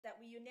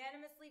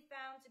unanimously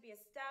found to be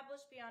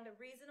established beyond a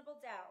reasonable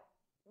doubt.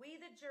 We,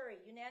 the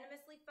jury,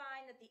 unanimously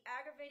find that the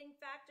aggravating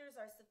factors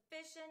are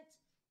sufficient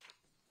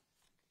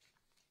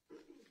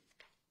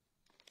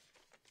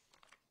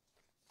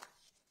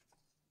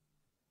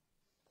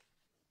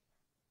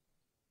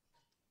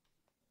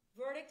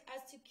verdict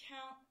as to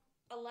count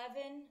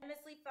 11.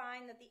 Unanimously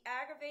find that the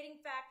aggravating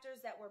factors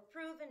that were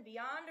proven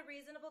beyond a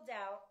reasonable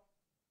doubt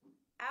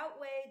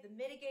outweigh the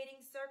mitigating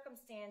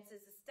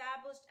circumstances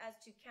established as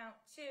to count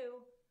 2,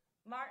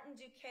 Martin,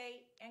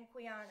 Duque, and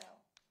Quiano.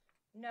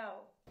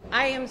 No.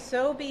 I am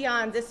so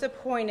beyond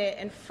disappointed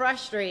and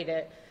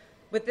frustrated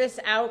with this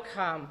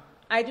outcome.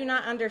 I do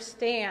not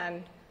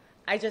understand.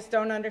 I just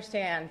don't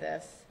understand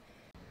this.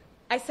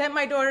 I sent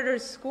my daughter to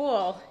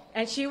school,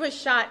 and she was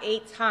shot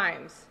 8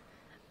 times.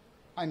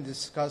 I'm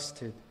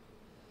disgusted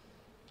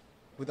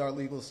with our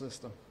legal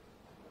system.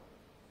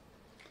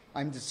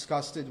 I'm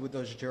disgusted with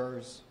those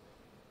jurors.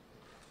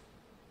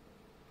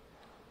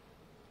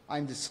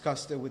 I'm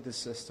disgusted with the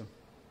system.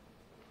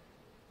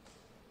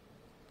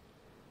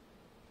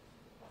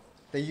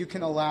 That you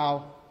can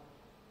allow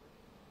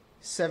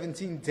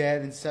 17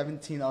 dead and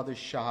 17 others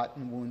shot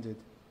and wounded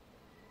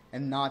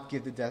and not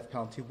give the death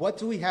penalty. What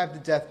do we have the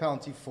death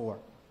penalty for?